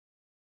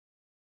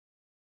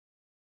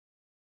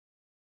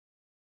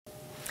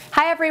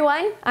Hi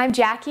everyone, I'm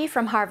Jackie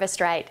from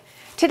Harvestright.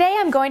 Today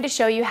I'm going to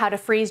show you how to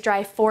freeze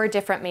dry 4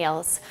 different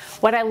meals.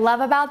 What I love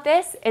about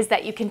this is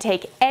that you can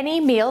take any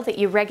meal that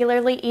you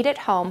regularly eat at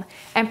home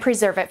and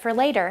preserve it for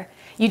later.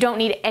 You don't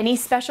need any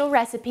special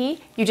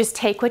recipe, you just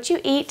take what you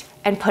eat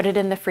and put it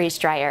in the freeze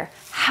dryer.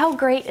 How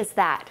great is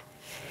that?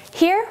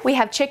 Here we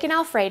have chicken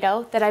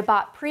Alfredo that I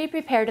bought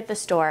pre-prepared at the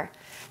store,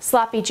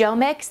 sloppy Joe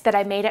mix that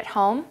I made at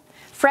home,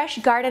 fresh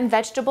garden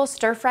vegetable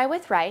stir fry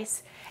with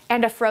rice,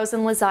 and a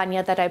frozen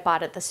lasagna that I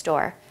bought at the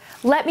store.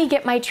 Let me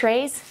get my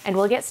trays and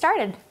we'll get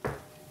started.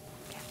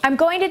 I'm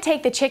going to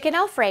take the chicken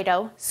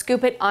Alfredo,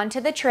 scoop it onto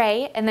the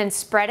tray, and then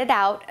spread it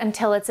out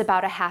until it's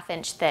about a ½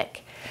 inch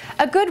thick.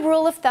 A good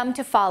rule of thumb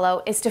to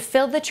follow is to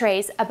fill the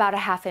trays about a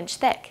 ½ inch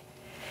thick.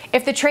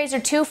 If the trays are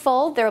too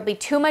full, there will be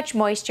too much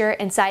moisture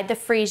inside the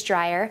freeze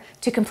dryer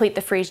to complete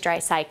the freeze dry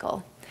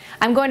cycle.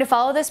 I'm going to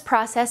follow this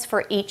process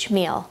for each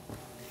meal.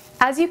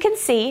 As you can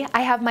see,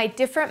 I have my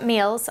different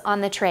meals on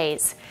the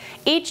trays.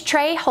 Each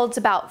tray holds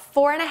about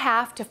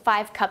 4½ to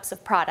 5 cups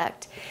of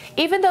product.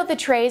 Even though the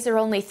trays are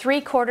only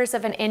 3/4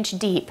 of an inch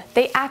deep,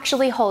 they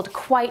actually hold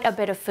quite a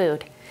bit of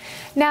food.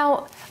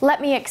 Now,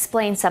 let me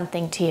explain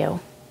something to you.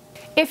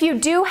 If you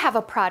do have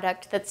a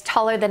product that's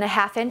taller than a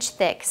 ½ inch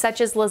thick,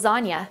 such as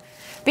lasagna,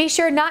 be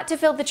sure not to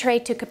fill the tray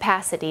to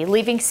capacity,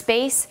 leaving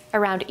space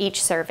around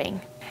each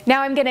serving.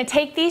 Now I'm going to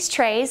take these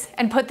trays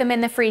and put them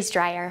in the freeze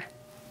dryer.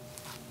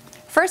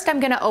 First, I'm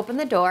going to open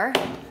the door.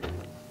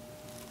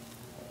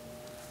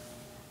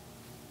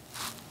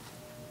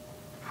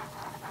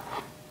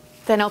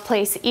 Then I'll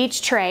place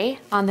each tray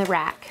on the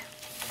rack.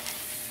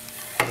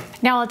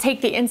 Now I'll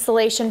take the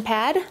insulation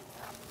pad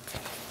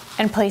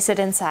and place it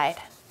inside.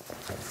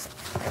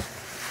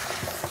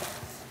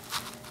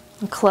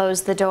 And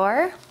close the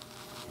door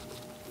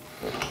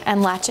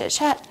and latch it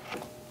shut.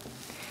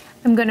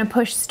 I'm going to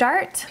push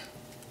start.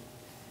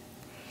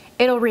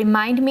 It'll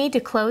remind me to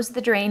close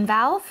the drain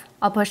valve.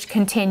 I'll push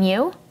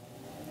continue,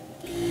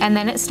 and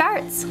then it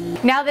starts.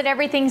 Now that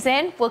everything's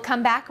in, we'll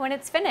come back when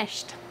it's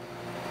finished.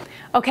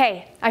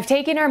 Okay, I've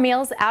taken our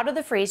meals out of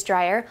the freeze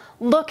dryer.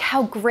 Look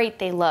how great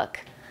they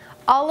look.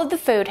 All of the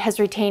food has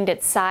retained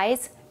its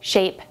size,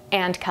 shape,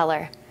 and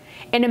color.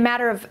 In a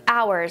matter of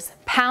hours,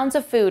 pounds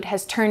of food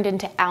has turned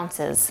into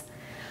ounces.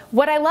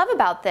 What I love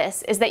about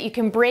this is that you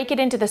can break it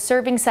into the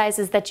serving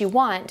sizes that you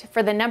want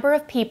for the number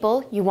of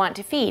people you want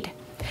to feed.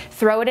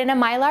 Throw it in a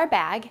Mylar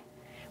bag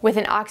with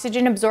an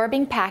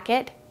oxygen-absorbing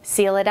packet,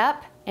 seal it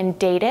up, and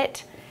date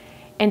it,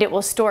 and it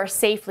will store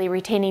safely,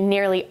 retaining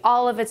nearly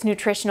all of its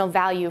nutritional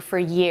value for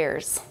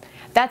years.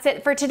 That's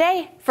it for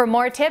today. For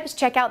more tips,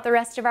 check out the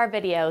rest of our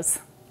videos.